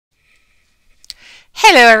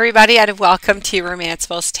Hello everybody and welcome to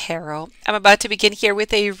Romancefull's Tarot. I'm about to begin here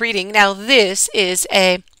with a reading. Now this is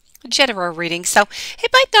a general reading, so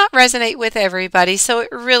it might not resonate with everybody, so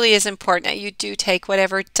it really is important that you do take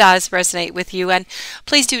whatever does resonate with you, and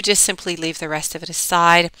please do just simply leave the rest of it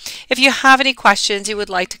aside. If you have any questions you would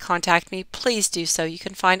like to contact me, please do so. You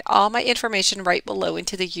can find all my information right below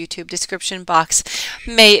into the YouTube description box.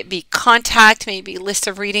 May it be contact, may it be list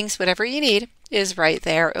of readings, whatever you need is right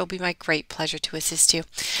there. It'll be my great pleasure to assist you.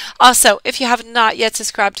 Also, if you have not yet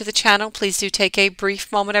subscribed to the channel, please do take a brief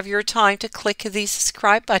moment of your time to click the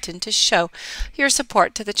subscribe button to show your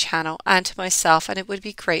support to the channel and to myself, and it would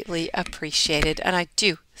be greatly appreciated, and I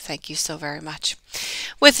do thank you so very much.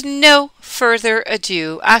 With no further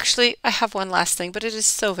ado, actually I have one last thing, but it is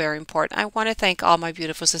so very important. I want to thank all my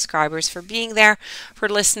beautiful subscribers for being there, for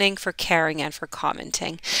listening, for caring, and for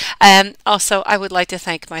commenting. Also, I would like to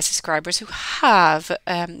thank my subscribers who have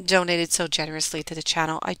donated so generously to the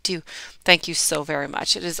channel. I do thank you so very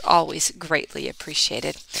much. It is always greatly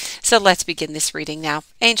appreciated. So let's begin this reading now.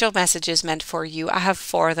 Angel messages meant for you. I have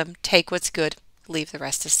 4 of them. Take what's good, leave the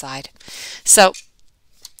rest aside. So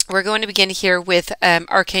we're going to begin here with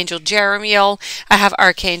Archangel Jeremiel. I have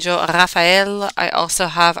Archangel Raphael. I also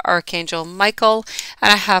have Archangel Michael.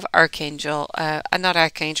 And I have Archangel, not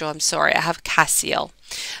Archangel, I'm sorry, I have Cassiel.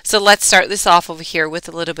 So let's start this off over here with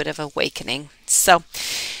a little bit of awakening. So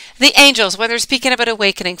the angels, when they're speaking about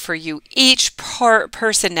awakening for you, each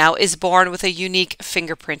person now is born with a unique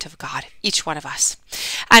fingerprint of God, each one of us.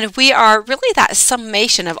 And we are really that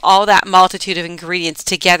summation of all that multitude of ingredients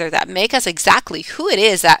together that make us exactly who it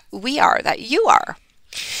is that we are, that you are.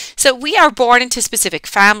 So we are born into specific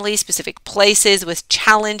families, specific places with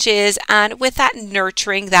challenges, and with that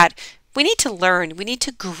nurturing that we need to learn, we need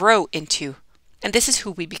to grow into. And this is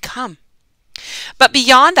who we become. But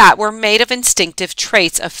beyond that, we're made of instinctive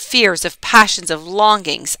traits, of fears, of passions, of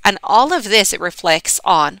longings, and all of this, it reflects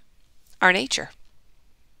on our nature.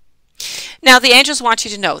 Now, the angels want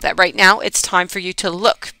you to know that right now it's time for you to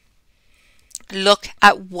look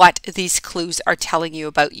at what these clues are telling you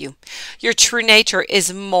about you. Your true nature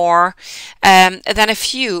is more than a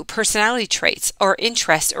few personality traits or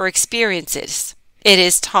interests or experiences. It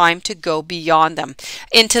is time to go beyond them,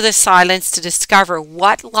 into the silence, to discover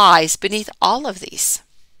what lies beneath all of these.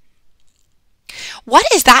 What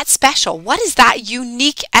is that special? What is that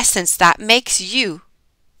unique essence that makes you,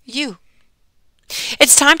 you?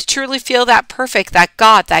 It's time to truly feel that perfect, that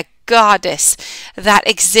God, that goddess that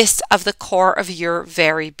exists of the core of your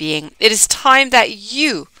very being. It is time that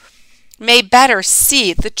you may better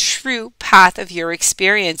see the true path of your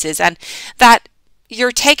experiences and that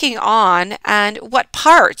you're taking on, and what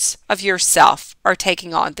parts of yourself are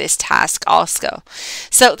taking on this task also.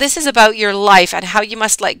 So this is about your life and how you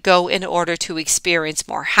must let go in order to experience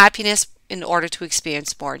more happiness, in order to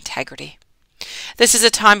experience more integrity. This is a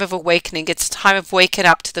time of awakening. It's a time of waking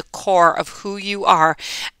up to the core of who you are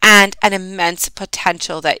and an immense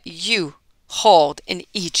potential that you hold in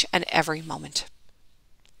each and every moment.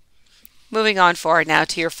 Moving on forward now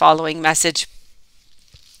to your following message.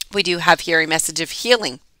 We do have here a message of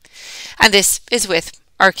healing, and this is with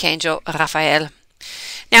Archangel Raphael.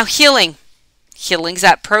 Now healing's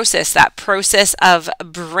that process of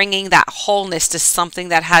bringing that wholeness to something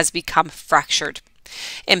that has become fractured,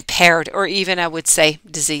 impaired, or even, I would say,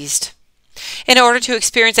 diseased. In order to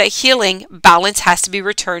experience that healing, balance has to be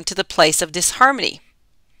returned to the place of disharmony.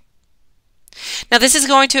 Now this is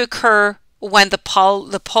going to occur when the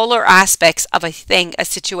polar aspects of a thing, a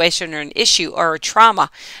situation, or an issue, or a trauma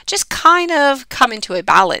just kind of come into a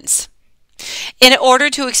balance. In order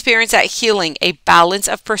to experience that healing, a balance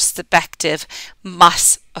of perspective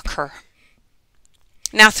must occur.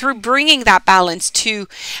 Now, through bringing that balance to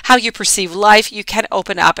how you perceive life, you can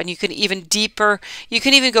open up and you can even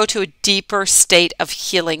go to a deeper state of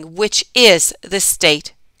healing, which is the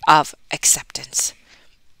state of acceptance.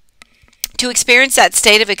 To experience that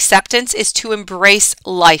state of acceptance is to embrace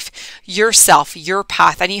life, yourself, your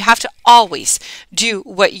path, and you have to always do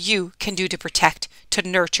what you can do to protect, to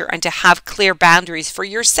nurture, and to have clear boundaries for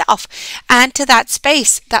yourself and to that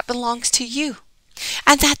space that belongs to you.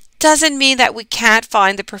 And that doesn't mean that we can't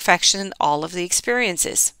find the perfection in all of the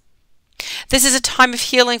experiences. This is a time of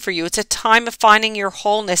healing for you. It's a time of finding your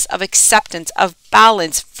wholeness, of acceptance, of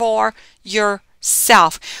balance for yourself.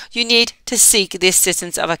 You need to seek the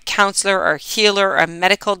assistance of a counselor or a healer or a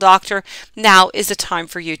medical doctor. Now is the time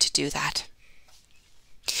for you to do that.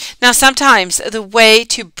 Now, sometimes the way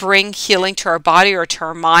to bring healing to our body or to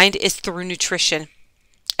our mind is through nutrition.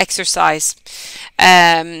 exercise.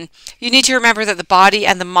 You need to remember that the body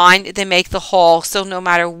and the mind, they make the whole. So no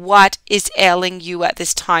matter what is ailing you at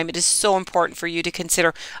this time, it is so important for you to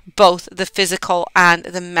consider both the physical and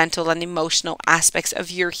the mental and emotional aspects of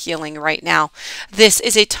your healing right now. This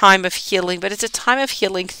is a time of healing, but it's a time of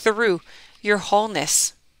healing through your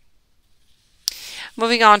wholeness.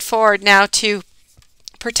 Moving on forward now to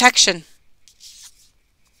protection.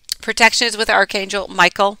 Protection is with Archangel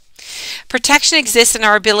Michael. Protection exists in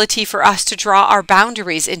our ability for us to draw our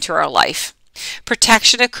boundaries into our life.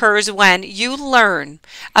 Protection occurs when you learn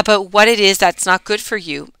about what it is that's not good for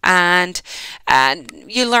you, and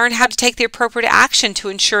you learn how to take the appropriate action to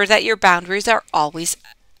ensure that your boundaries are always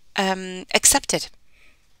accepted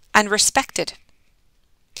and respected.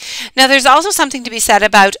 Now, there's also something to be said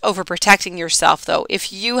about overprotecting yourself, though.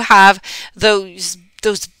 If you have those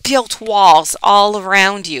built walls all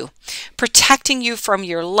around you, protecting you from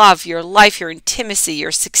your love, your life, your intimacy,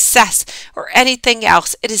 your success, or anything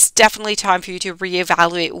else, it is definitely time for you to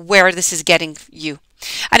reevaluate where this is getting you.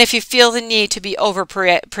 And if you feel the need to be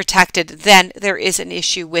overprotected, then there is an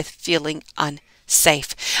issue with feeling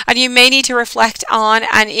unsafe. And you may need to reflect on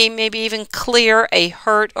and maybe even clear a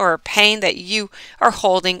hurt or a pain that you are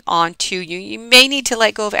holding on to. You may need to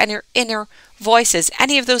let go of inner voices,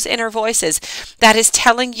 any of those inner voices that is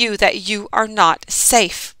telling you that you are not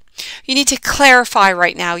safe. You need to clarify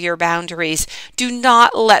right now your boundaries. Do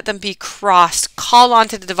not let them be crossed. Call on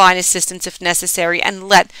to the divine assistance if necessary and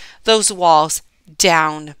let those walls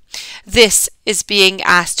down. This is being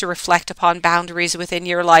asked to reflect upon boundaries within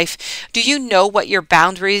your life. Do you know what your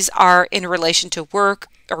boundaries are in relation to work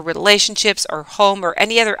or relationships or home or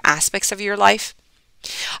any other aspects of your life?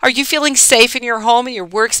 Are you feeling safe in your home, in your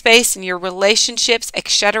workspace, in your relationships,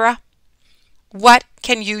 etc.? What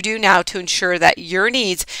can you do now to ensure that your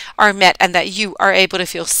needs are met and that you are able to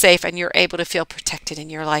feel safe and you're able to feel protected in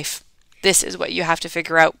your life? This is what you have to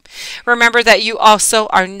figure out. Remember that you also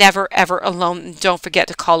are never ever alone, and don't forget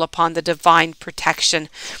to call upon the divine protection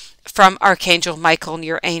from Archangel Michael and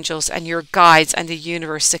your angels and your guides and the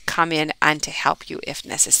universe to come in and to help you if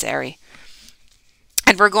necessary.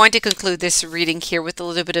 And we're going to conclude this reading here with a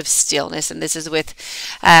little bit of stillness, and this is with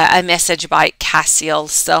a message by Cassiel.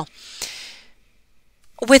 So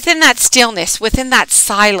within that stillness, within that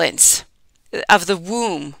silence of the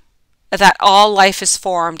womb that all life is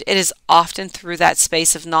formed, it is often through that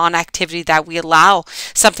space of non-activity that we allow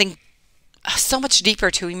something so much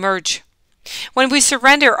deeper to emerge. When we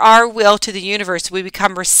surrender our will to the universe, we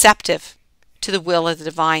become receptive to the will of the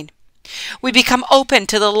divine. We become open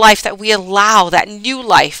to the life that we allow, that new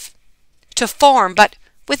life, to form, but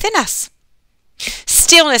within us.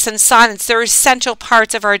 Stillness and silence, they're essential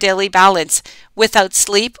parts of our daily balance. Without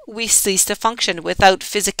sleep, we cease to function. Without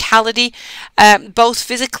physicality, both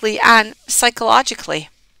physically and psychologically.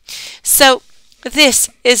 So this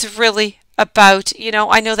is really about,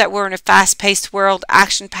 I know that we're in a fast-paced world,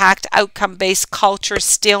 action-packed, outcome-based culture,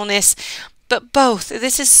 stillness, but both.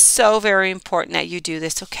 This is so very important that you do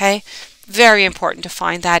this, okay? Very important to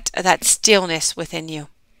find that stillness within you.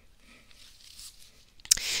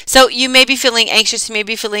 So you may be feeling anxious, you may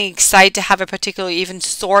be feeling excited to have a particular even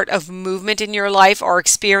sort of movement in your life or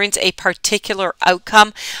experience a particular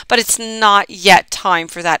outcome, but it's not yet time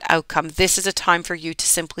for that outcome. This is a time for you to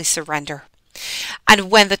simply surrender. And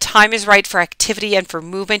when the time is right for activity and for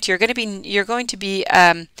movement, you're going to be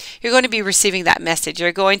receiving that message.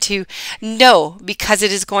 You're going to know, because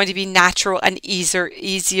it is going to be natural and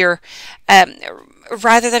easier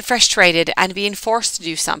rather than frustrated and being forced to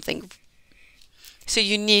do something. So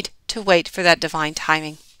you need to wait for that divine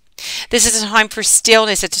timing. This is a time for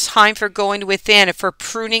stillness. It's a time for going within, for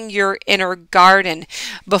pruning your inner garden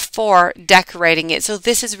before decorating it. So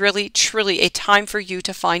this is really, truly a time for you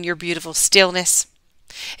to find your beautiful stillness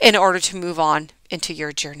in order to move on into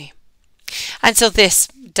your journey. And so this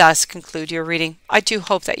does conclude your reading. I do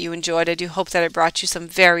hope that you enjoyed. I do hope that it brought you some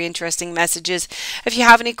very interesting messages. If you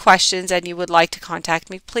have any questions and you would like to contact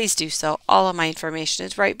me, please do so. All of my information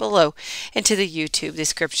is right below into the YouTube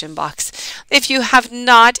description box. If you have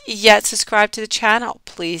not yet subscribed to the channel,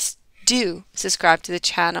 please do subscribe to the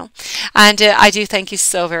channel. And I do thank you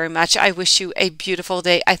so very much. I wish you a beautiful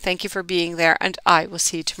day. I thank you for being there, and I will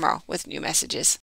see you tomorrow with new messages.